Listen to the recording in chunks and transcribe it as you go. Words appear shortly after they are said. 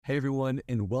Hey everyone,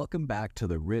 and welcome back to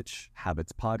the Rich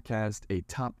Habits Podcast, a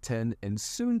top 10 and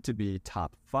soon to be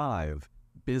top 5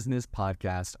 business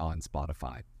podcast on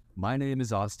Spotify. My name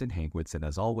is Austin Hankwitz, and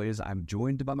as always, I'm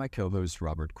joined by my co-host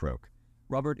Robert Croak.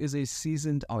 Robert is a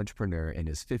seasoned entrepreneur in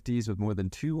his 50s with more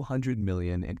than 200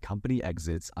 million in company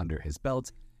exits under his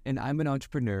belt, and I'm an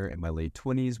entrepreneur in my late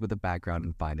 20s with a background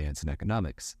in finance and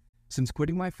economics. Since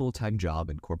quitting my full-time job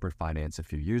in corporate finance a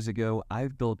few years ago,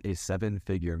 I've built a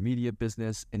 7-figure media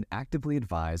business and actively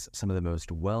advise some of the most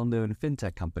well-known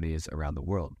fintech companies around the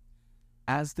world.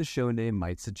 As the show name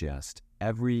might suggest,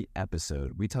 every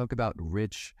episode we talk about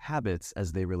rich habits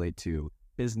as they relate to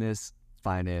business,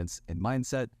 finance, and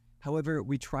mindset. However,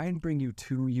 we try and bring you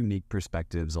two unique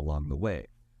perspectives along the way.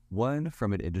 One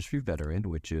from an industry veteran,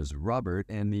 which is Robert,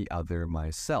 and the other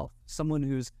myself, someone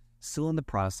who's still in the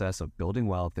process of building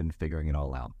wealth and figuring it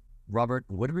all out. Robert,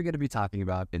 what are we going to be talking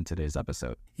about in today's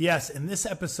episode? Yes, in this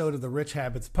episode of the Rich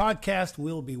Habits Podcast,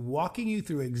 we'll be walking you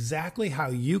through exactly how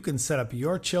you can set up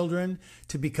your children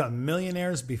to become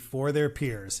millionaires before their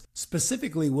peers.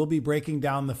 Specifically, we'll be breaking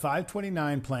down the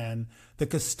 529 plan, the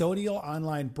custodial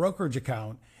online brokerage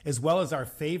account, as well as our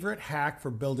favorite hack for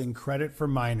building credit for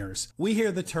minors. We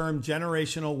hear the term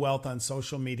generational wealth on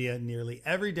social media nearly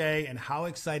every day and how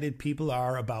excited people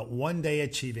are about one day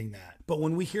achieving that. But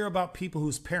when we hear about people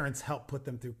whose parents helped put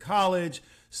them through college,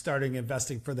 starting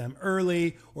investing for them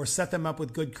early, or set them up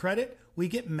with good credit, we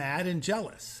get mad and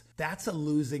jealous. That's a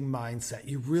losing mindset.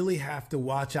 You really have to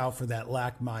watch out for that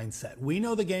lack mindset. We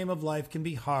know the game of life can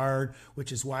be hard,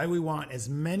 which is why we want as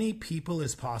many people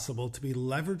as possible to be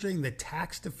leveraging the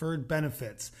tax-deferred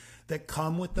benefits that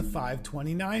come with the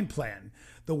 529 plan,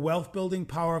 the wealth building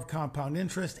power of compound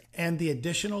interest, and the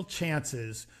additional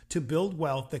chances to build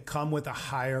wealth that come with a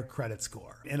higher credit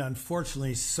score. And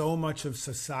unfortunately, so much of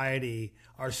society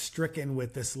are stricken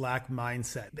with this lack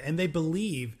mindset, and they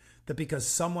believe that because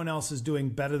someone else is doing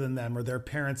better than them or their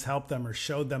parents helped them or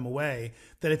showed them a way,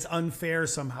 that it's unfair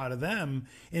somehow to them.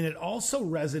 And it also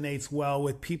resonates well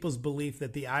with people's belief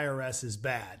that the IRS is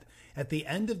bad. At the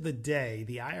end of the day,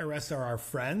 the IRS are our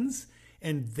friends,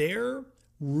 and their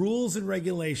rules and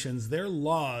regulations, their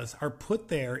laws are put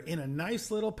there in a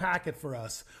nice little packet for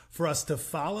us to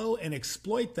follow and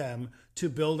exploit them to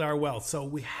build our wealth. So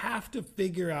we have to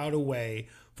figure out a way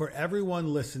for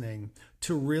everyone listening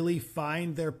to really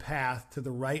find their path to the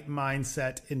right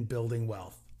mindset in building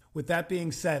wealth. With that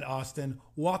being said, Austin,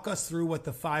 walk us through what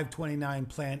the 529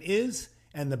 plan is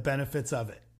and the benefits of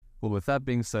it. Well, with that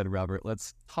being said, Robert,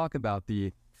 let's talk about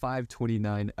the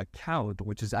 529 account,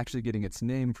 which is actually getting its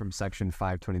name from Section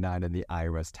 529 in the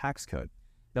IRS tax code.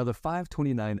 Now, the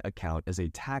 529 account is a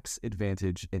tax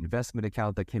advantage investment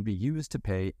account that can be used to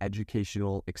pay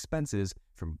educational expenses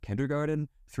from kindergarten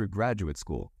through graduate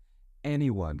school.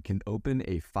 Anyone can open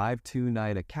a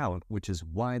 529 account, which is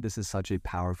why this is such a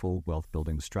powerful wealth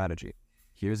building strategy.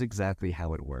 Here's exactly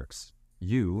how it works.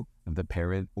 You, the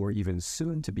parent or even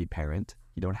soon to be parent,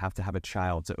 you don't have to have a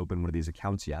child to open one of these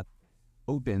accounts yet,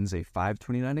 opens a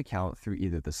 529 account through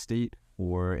either the state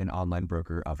or an online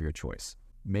broker of your choice.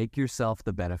 Make yourself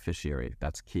the beneficiary.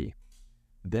 That's key.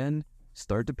 Then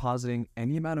start depositing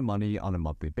any amount of money on a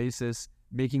monthly basis,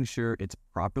 making sure it's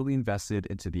properly invested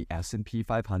into the S&P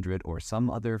 500 or some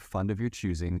other fund of your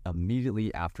choosing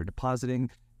immediately after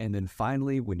depositing. And then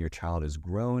finally, when your child is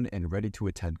grown and ready to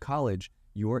attend college,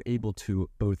 you're able to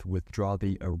both withdraw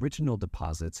the original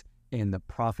deposits and the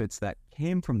profits that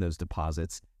came from those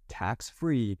deposits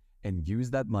tax-free and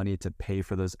use that money to pay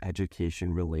for those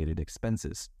education-related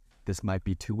expenses. This might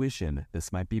be tuition,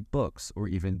 this might be books, or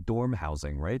even dorm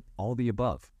housing, right? All the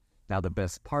above. Now, the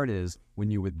best part is when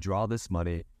you withdraw this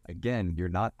money, again, you're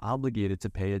not obligated to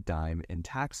pay a dime in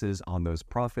taxes on those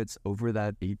profits over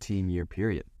that 18-year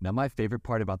period. Now, my favorite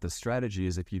part about this strategy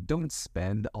is if you don't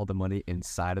spend all the money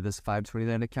inside of this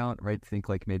 529 account, right? Think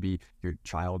like maybe your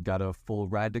child got a full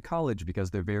ride to college because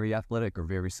they're very athletic or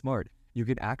very smart. You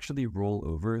could actually roll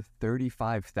over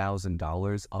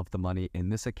 $35,000 of the money in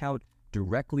this account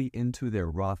directly into their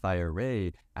Roth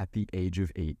IRA at the age of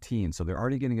 18. So they're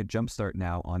already getting a jump start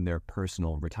now on their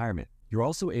personal retirement. You're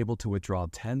also able to withdraw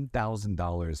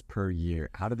 $10,000 per year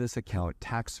out of this account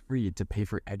tax-free to pay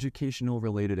for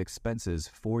educational-related expenses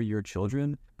for your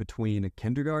children between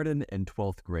kindergarten and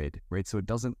 12th grade, right? So it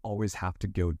doesn't always have to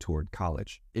go toward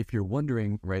college. If you're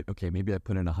wondering, right, okay, maybe I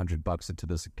put in $100 into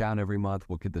this account every month,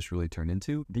 what could this really turn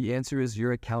into? The answer is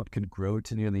your account could grow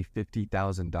to nearly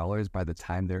 $50,000 by the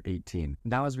time they're 18.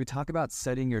 Now, as we talk about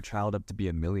setting your child up to be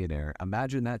a millionaire,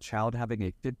 imagine that child having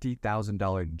a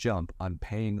 $50,000 jump on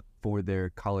paying for their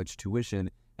college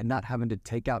tuition and not having to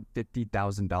take out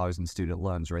 $50,000 in student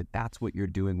loans, right? That's what you're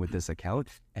doing with this account.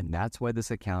 And that's why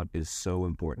this account is so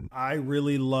important. I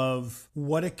really love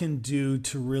what it can do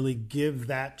to really give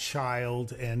that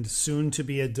child and soon to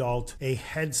be adult a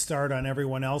head start on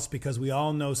everyone else, because we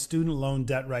all know student loan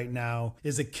debt right now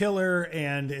is a killer,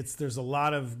 and there's a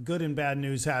lot of good and bad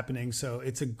news happening. So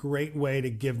it's a great way to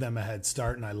give them a head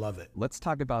start, and I love it. Let's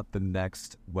talk about the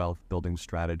next wealth building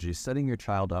strategy, setting your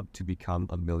child up to become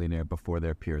a millionaire before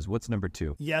their peers. What's number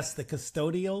 2? Yes, the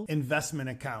custodial investment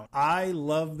account. I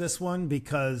love this one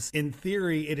because in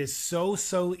theory, it is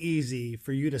so easy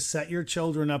for you to set your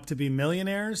children up to be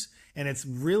millionaires, and it's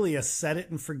really a set it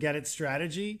and forget it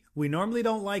strategy. We normally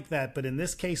don't like that, but in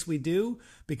this case we do,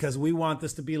 because we want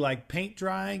this to be like paint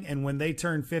drying, and when they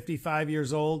turn 55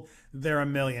 years old, they're a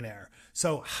millionaire.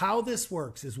 So how this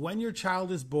works is when your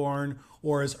child is born,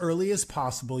 or as early as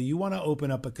possible, you want to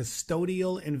open up a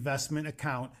custodial investment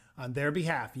account on their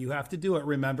behalf. You have to do it,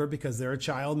 remember, because they're a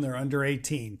child and they're under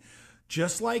 18.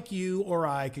 Just like you or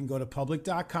I can go to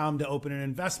public.com to open an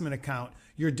investment account,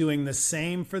 you're doing the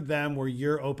same for them where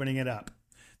you're opening it up.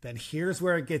 Then here's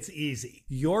where it gets easy.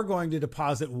 You're going to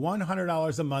deposit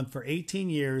 $100 a month for 18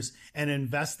 years and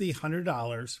invest the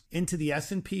 $100 into the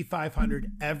S&P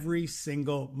 500 every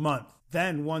single month.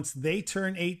 Then once they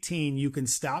turn 18, you can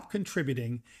stop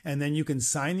contributing, and then you can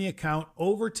sign the account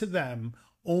over to them,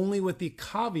 only with the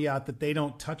caveat that they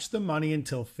don't touch the money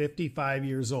until 55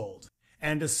 years old.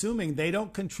 And assuming they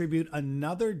don't contribute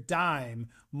another dime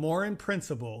more in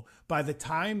principal, by the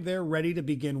time they're ready to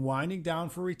begin winding down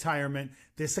for retirement,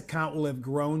 this account will have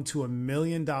grown to $1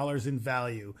 million in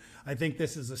value. I think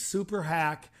this is a super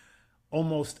hack.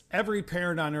 Almost every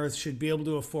parent on earth should be able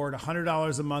to afford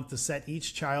 $100 a month to set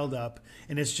each child up.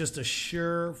 And it's just a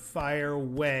surefire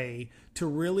way to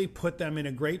really put them in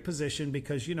a great position,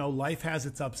 because, life has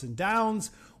its ups and downs.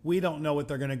 We don't know what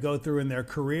they're going to go through in their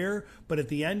career. But at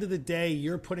the end of the day,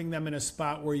 you're putting them in a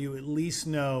spot where you at least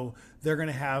know they're going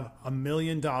to have $1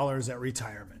 million at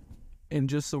retirement. And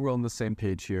just so we're on the same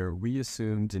page here, we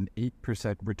assumed an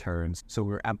 8% returns. So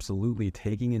we're absolutely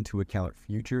taking into account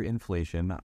future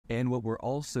inflation. And what we're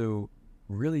also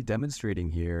really demonstrating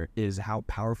here is how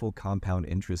powerful compound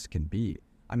interest can be.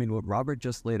 I mean, what Robert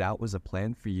just laid out was a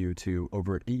plan for you to,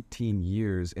 over 18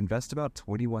 years, invest about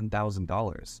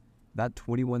 $21,000. That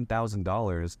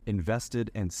 $21,000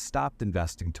 invested and stopped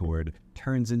investing toward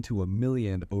turns into $1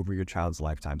 million over your child's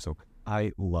lifetime. So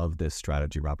I love this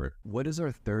strategy, Robert. What is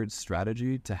our third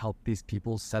strategy to help these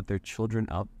people set their children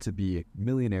up to be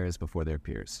millionaires before their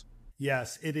peers?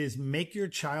 Yes, it is make your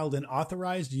child an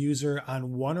authorized user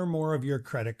on one or more of your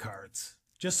credit cards.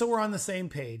 Just so we're on the same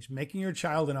page, making your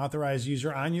child an authorized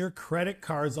user on your credit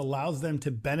cards allows them to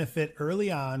benefit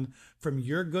early on from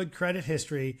your good credit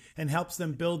history and helps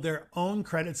them build their own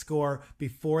credit score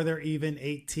before they're even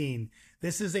 18.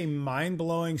 This is a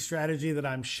mind-blowing strategy that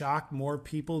I'm shocked more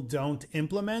people don't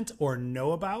implement or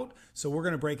know about, so we're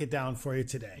going to break it down for you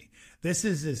today. This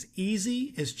is as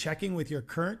easy as checking with your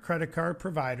current credit card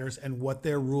providers and what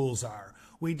their rules are.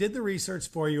 We did the research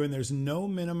for you, and there's no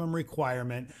minimum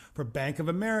requirement for Bank of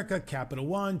America, Capital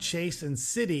One, Chase, and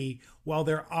Citi, while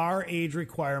there are age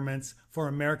requirements for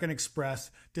American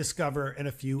Express, Discover, and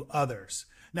a few others.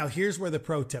 Now, here's where the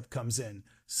pro tip comes in.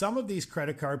 Some of these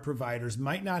credit card providers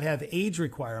might not have age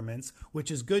requirements,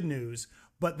 which is good news,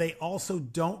 but they also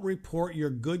don't report your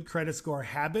good credit score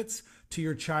habits to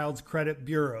your child's credit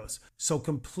bureaus, so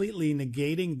completely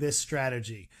negating this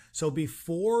strategy. So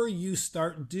before you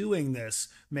start doing this,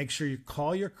 make sure you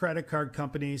call your credit card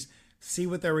companies, see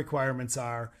what their requirements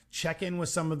are, check in with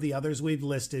some of the others we've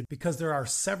listed, because there are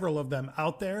several of them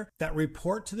out there that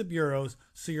report to the bureaus,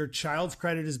 so your child's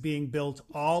credit is being built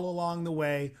all along the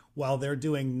way while they're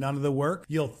doing none of the work.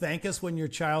 You'll thank us when your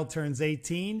child turns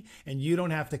 18 and you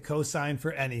don't have to co-sign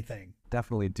for anything.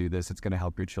 Definitely do this. It's going to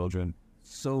help your children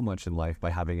so much in life by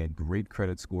having a great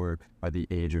credit score by the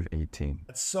age of 18.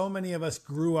 So many of us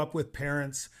grew up with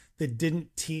parents that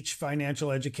didn't teach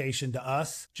financial education to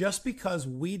us. Just because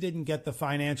we didn't get the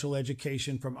financial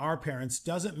education from our parents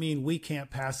doesn't mean we can't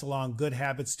pass along good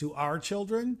habits to our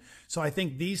children. So I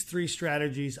think these three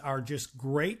strategies are just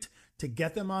great to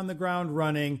get them on the ground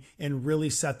running and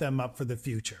really set them up for the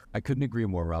future. I couldn't agree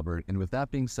more, Robert. And with that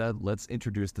being said, let's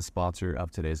introduce the sponsor of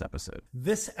today's episode.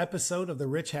 This episode of the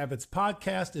Rich Habits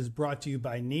Podcast is brought to you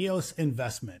by Neos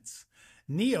Investments.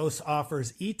 Neos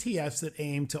offers ETFs that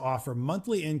aim to offer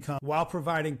monthly income while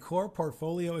providing core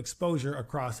portfolio exposure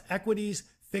across equities,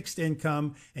 fixed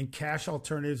income, and cash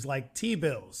alternatives like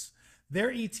T-bills.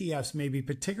 Their ETFs may be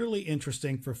particularly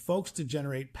interesting for folks to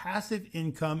generate passive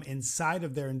income inside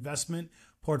of their investment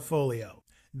portfolio.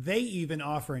 They even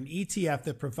offer an ETF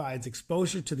that provides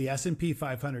exposure to the S&P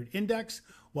 500 index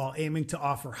while aiming to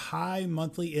offer high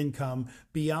monthly income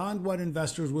beyond what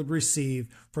investors would receive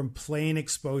from plain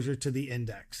exposure to the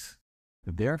index.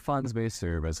 Their funds may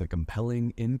serve as a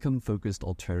compelling income-focused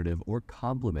alternative or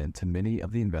complement to many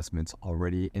of the investments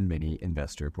already in many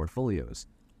investor portfolios.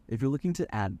 If you're looking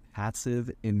to add passive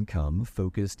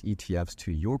income-focused ETFs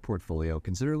to your portfolio,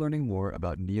 consider learning more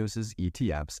about Neos's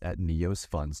ETFs at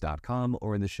neosfunds.com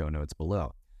or in the show notes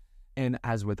below. And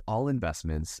as with all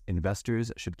investments,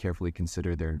 investors should carefully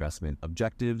consider their investment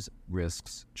objectives,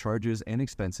 risks, charges, and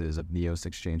expenses of Neos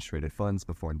exchange-traded funds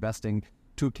before investing.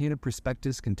 To obtain a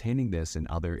prospectus containing this and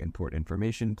other important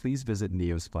information, please visit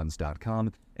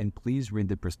neosfunds.com and please read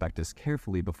the prospectus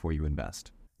carefully before you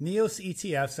invest. Neos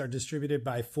ETFs are distributed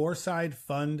by Foreside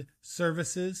Fund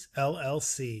Services,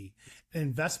 LLC. An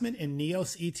investment in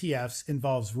Neos ETFs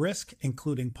involves risk,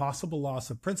 including possible loss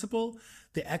of principal.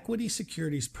 The equity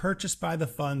securities purchased by the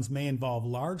funds may involve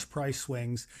large price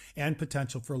swings and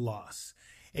potential for loss.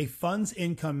 A fund's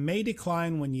income may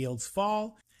decline when yields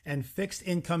fall, and fixed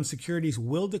income securities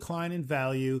will decline in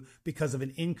value because of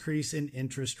an increase in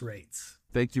interest rates.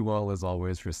 Thank you all, as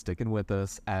always, for sticking with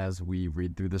us as we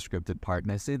read through the scripted part.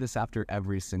 And I say this after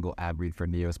every single ad read for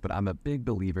Neos, but I'm a big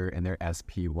believer in their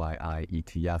SPYI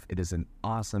ETF. It is an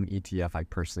awesome ETF I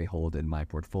personally hold in my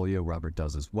portfolio. Robert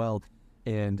does as well.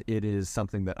 And it is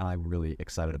something that I'm really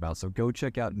excited about. So go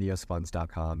check out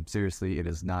neosfunds.com. Seriously, it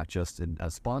is not just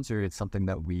a sponsor. It's something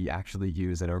that we actually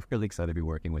use and are really excited to be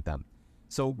working with them.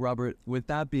 So, Robert, with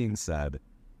that being said,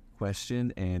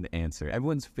 question and answer,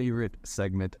 everyone's favorite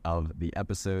segment of the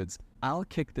episodes. I'll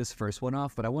kick this first one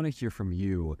off, but I want to hear from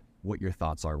you what your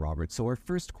thoughts are, Robert. So our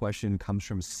first question comes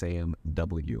from Sam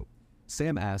W.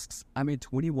 Sam asks, I'm a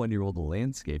 21-year-old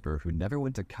landscaper who never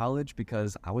went to college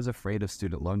because I was afraid of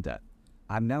student loan debt.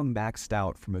 I'm now maxed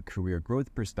out from a career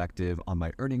growth perspective on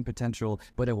my earning potential,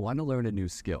 but I want to learn a new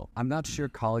skill. I'm not sure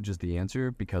college is the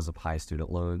answer because of high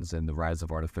student loans and the rise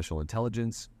of artificial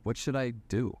intelligence. What should I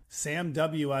do? Sam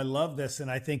W., I love this, and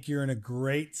I think you're in a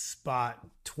great spot.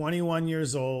 21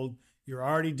 years old, you're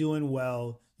already doing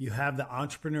well. You have the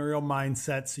entrepreneurial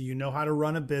mindset, so you know how to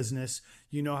run a business.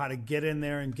 You know how to get in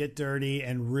there and get dirty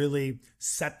and really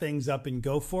set things up and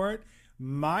go for it.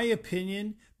 My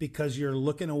opinion, because you're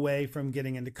looking away from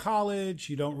getting into college,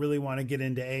 you don't really want to get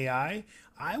into AI,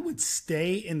 I would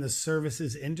stay in the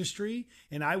services industry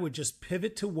and I would just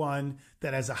pivot to one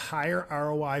that has a higher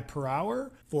ROI per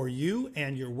hour for you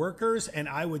and your workers, and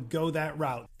I would go that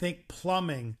route. Think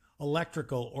plumbing,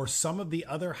 electrical, or some of the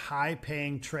other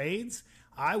high-paying trades.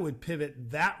 I would pivot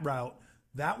that route.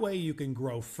 That way you can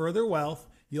grow further wealth.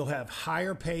 You'll have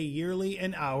higher pay yearly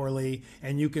and hourly,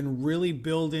 and you can really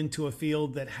build into a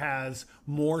field that has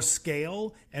more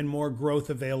scale and more growth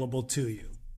available to you.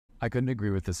 I couldn't agree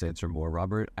with this answer more,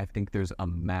 Robert. I think there's a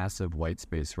massive white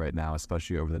space right now,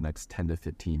 especially over the next 10 to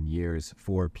 15 years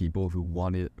for people who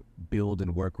want to build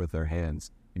and work with their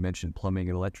hands. You mentioned plumbing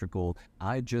and electrical.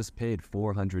 I just paid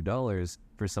 $400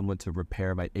 for someone to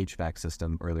repair my HVAC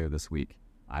system earlier this week.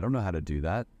 I don't know how to do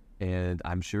that. And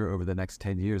I'm sure over the next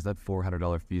 10 years, that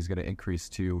 $400 fee is going to increase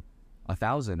to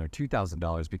 $1,000 or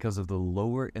 $2,000 because of the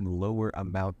lower and lower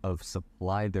amount of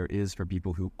supply there is for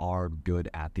people who are good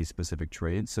at these specific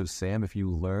trades. So Sam, if you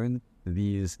learn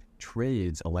these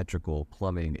trades, electrical,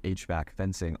 plumbing, HVAC,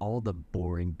 fencing, all the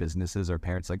boring businesses, our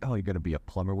parents like, oh, you're going to be a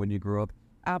plumber when you grow up.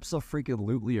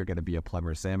 Absolutely, you're going to be a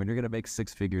plumber, Sam, and you're going to make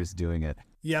six figures doing it.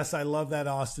 Yes, I love that,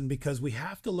 Austin, because we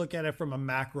have to look at it from a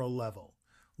macro level.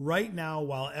 Right now,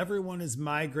 while everyone is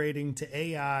migrating to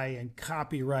AI and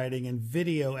copywriting and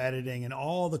video editing and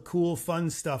all the cool,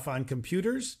 fun stuff on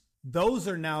computers, those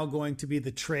are now going to be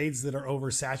the trades that are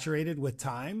oversaturated with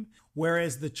time.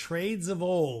 Whereas the trades of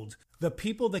old, the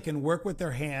people that can work with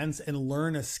their hands and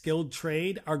learn a skilled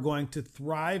trade are going to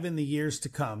thrive in the years to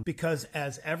come, because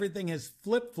as everything has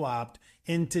flip-flopped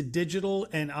into digital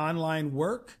and online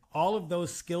work, all of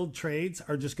those skilled trades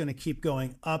are just going to keep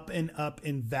going up and up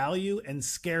in value and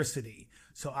scarcity.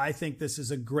 So I think this is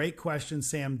a great question,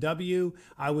 Sam W.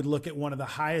 I would look at one of the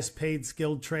highest paid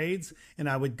skilled trades and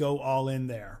I would go all in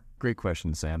there. Great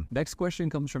question, Sam. Next question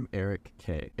comes from Eric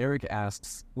K. Eric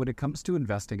asks, when it comes to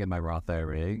investing in my Roth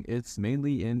IRA, it's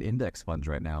mainly in index funds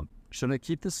right now. Should I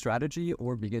keep this strategy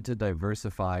or begin to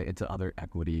diversify into other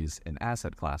equities and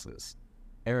asset classes?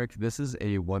 Eric, this is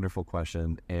a wonderful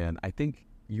question, and I think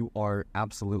you are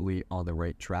absolutely on the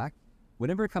right track.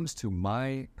 Whenever it comes to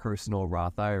my personal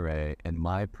Roth IRA and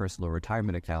my personal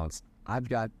retirement accounts, I've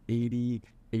got 80,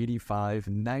 85,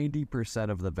 90%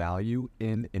 of the value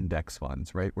in index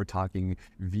funds, right? We're talking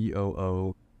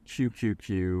VOO,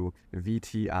 QQQ,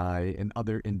 VTI, and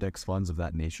other index funds of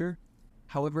that nature.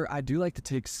 However, I do like to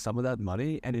take some of that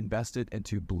money and invest it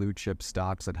into blue chip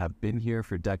stocks that have been here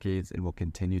for decades and will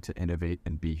continue to innovate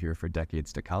and be here for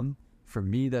decades to come. For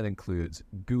me, that includes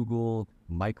Google,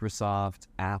 Microsoft,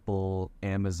 Apple,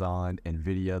 Amazon,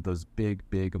 Nvidia, those big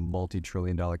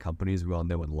multi-trillion-dollar companies we all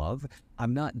know and love.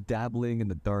 I'm not dabbling in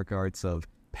the dark arts of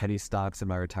penny stocks in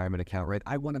my retirement account, right?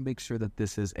 I want to make sure that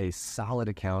this is a solid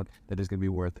account that is going to be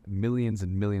worth millions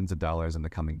and millions of dollars in the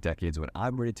coming decades when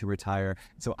I'm ready to retire.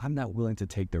 So I'm not willing to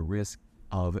take the risk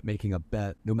of making a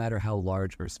bet, no matter how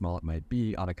large or small it might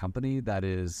be, on a company that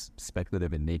is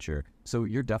speculative in nature. So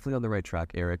you're definitely on the right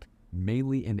track, Eric.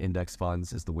 Mainly in index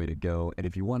funds is the way to go. And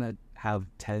if you want to have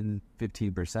 10,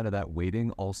 15% of that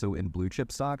weighting also in blue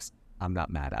chip stocks, I'm not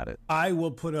mad at it. I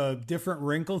will put a different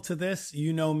wrinkle to this.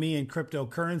 You know me in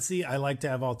cryptocurrency. I like to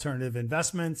have alternative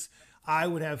investments. I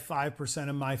would have 5%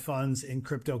 of my funds in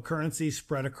cryptocurrency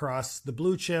spread across the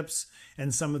blue chips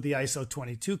and some of the ISO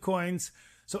 22 coins.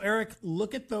 So Eric,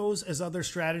 look at those as other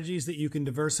strategies that you can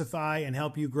diversify and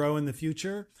help you grow in the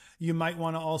future. You might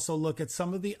want to also look at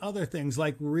some of the other things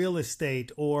like real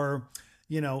estate or,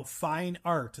 fine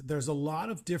art. There's a lot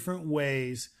of different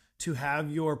ways to have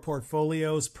your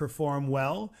portfolios perform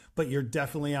well, but you're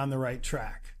definitely on the right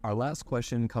track. Our last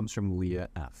question comes from Leah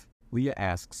F. Leah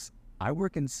asks, I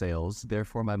work in sales,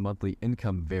 therefore my monthly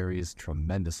income varies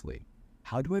tremendously.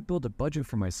 How do I build a budget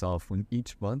for myself when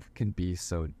each month can be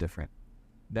so different?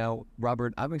 Now,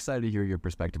 Robert, I'm excited to hear your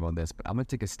perspective on this, but I'm going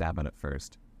to take a stab at it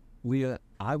first. Leah,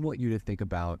 I want you to think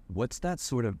about what's that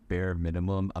sort of bare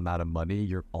minimum amount of money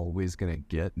you're always going to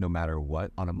get no matter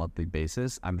what on a monthly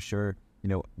basis. I'm sure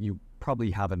you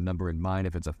probably have a number in mind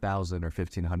if it's $1,000 or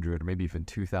 $1,500 or maybe even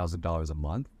 $2,000 a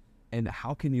month. And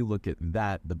how can you look at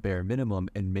that, the bare minimum,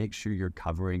 and make sure you're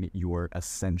covering your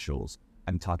essentials?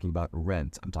 I'm talking about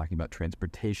rent. I'm talking about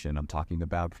transportation. I'm talking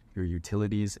about your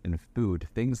utilities and food,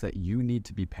 things that you need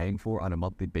to be paying for on a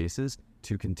monthly basis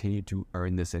to continue to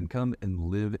earn this income and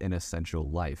live an essential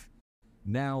life.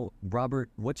 Now,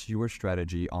 Robert, what's your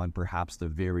strategy on perhaps the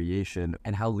variation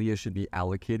and how Leah should be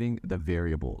allocating the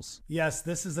variables? Yes,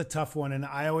 this is a tough one, and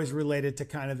I always relate it to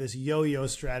kind of this yo-yo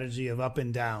strategy of up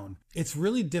and down. It's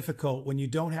really difficult when you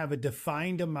don't have a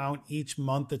defined amount each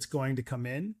month that's going to come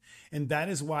in, and that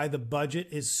is why the budget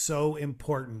is so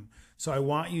important. So I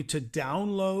want you to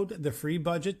download the free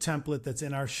budget template that's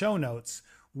in our show notes,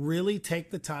 really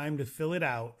take the time to fill it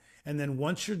out, and then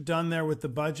once you're done there with the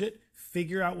budget,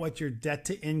 figure out what your debt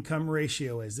to income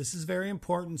ratio is. This is very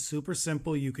important, super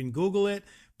simple. You can Google it,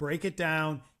 break it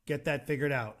down, get that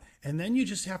figured out. And then you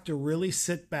just have to really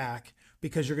sit back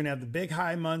because you're going to have the big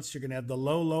high months, you're going to have the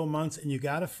low months, and you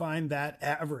got to find that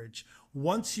average.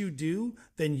 Once you do,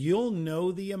 then you'll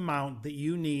know the amount that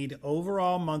you need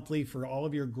overall monthly for all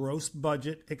of your gross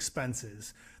budget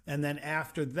expenses. And then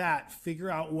after that, figure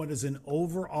out what is an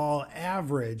overall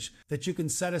average that you can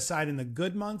set aside in the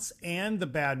good months and the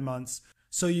bad months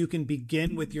so you can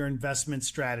begin with your investment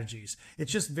strategies.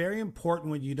 It's just very important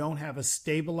when you don't have a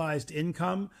stabilized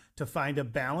income to find a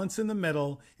balance in the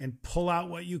middle and pull out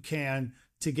what you can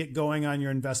to get going on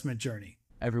your investment journey.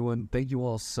 Everyone, thank you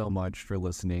all so much for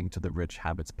listening to the Rich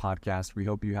Habits Podcast. We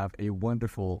hope you have a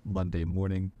wonderful Monday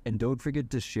morning. And don't forget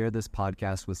to share this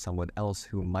podcast with someone else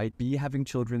who might be having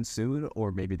children soon,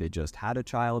 or maybe they just had a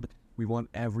child. We want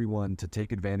everyone to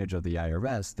take advantage of the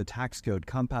IRS, the tax code,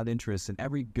 compound interest, and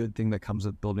every good thing that comes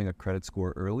with building a credit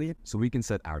score early so we can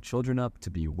set our children up to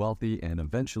be wealthy and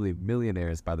eventually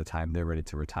millionaires by the time they're ready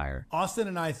to retire. Austin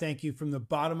and I thank you from the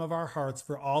bottom of our hearts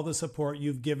for all the support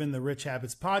you've given the Rich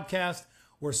Habits Podcast.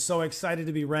 We're so excited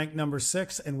to be ranked number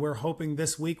 6, and we're hoping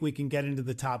this week we can get into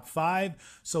the top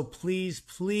 5. So please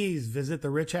visit the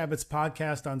Rich Habits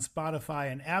Podcast on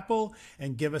Spotify and Apple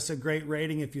and give us a great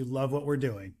rating if you love what we're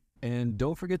doing. And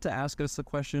don't forget to ask us a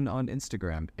question on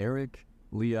Instagram. Eric,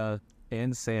 Leah,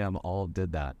 and Sam all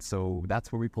did that. So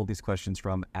that's where we pull these questions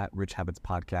from. At Rich Habits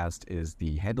Podcast is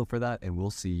the handle for that, and we'll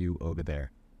see you over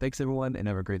there. Thanks, everyone, and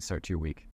have a great start to your week.